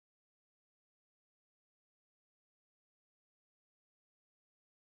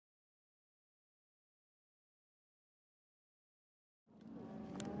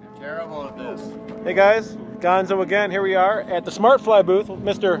Terrible at this. Hey guys, Gonzo again. Here we are at the Smartfly booth with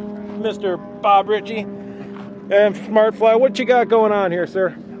Mr. Bob Richie and Smartfly. What you got going on here,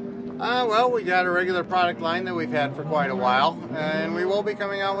 sir? Well, we got a regular product line that we've had for quite a while, and we will be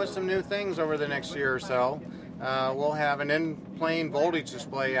coming out with some new things over the next year or so. We'll have an in-plane voltage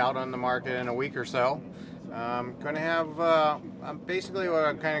display out on the market in a week or so. I'm going to have basically what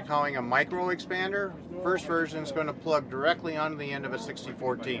I'm kind of calling a micro expander. First version is going to plug directly onto the end of a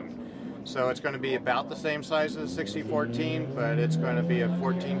 6014. So it's going to be about the same size as a 6014, but it's going to be a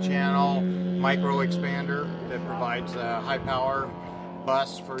 14-channel micro expander that provides a high power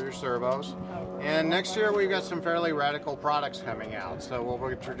bus for your servos. And next year we've got some fairly radical products coming out, so we'll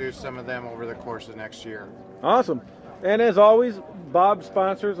introduce some of them over the course of next year. Awesome. And as always, Bob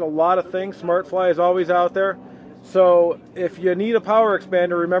sponsors a lot of things. Smartfly is always out there. So if you need a power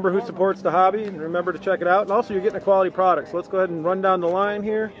expander, remember who supports the hobby, and remember to check it out. And also, you're getting a quality product. So let's go ahead and run down the line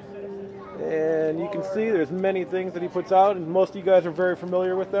here. And you can see there's many things that he puts out, and most of you guys are very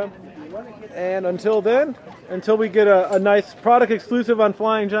familiar with them. And until then, until we get a nice product exclusive on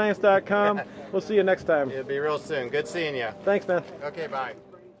FlyingGiants.com, we'll see you next time. It'll be real soon. Good seeing you. Thanks, man. Okay, bye.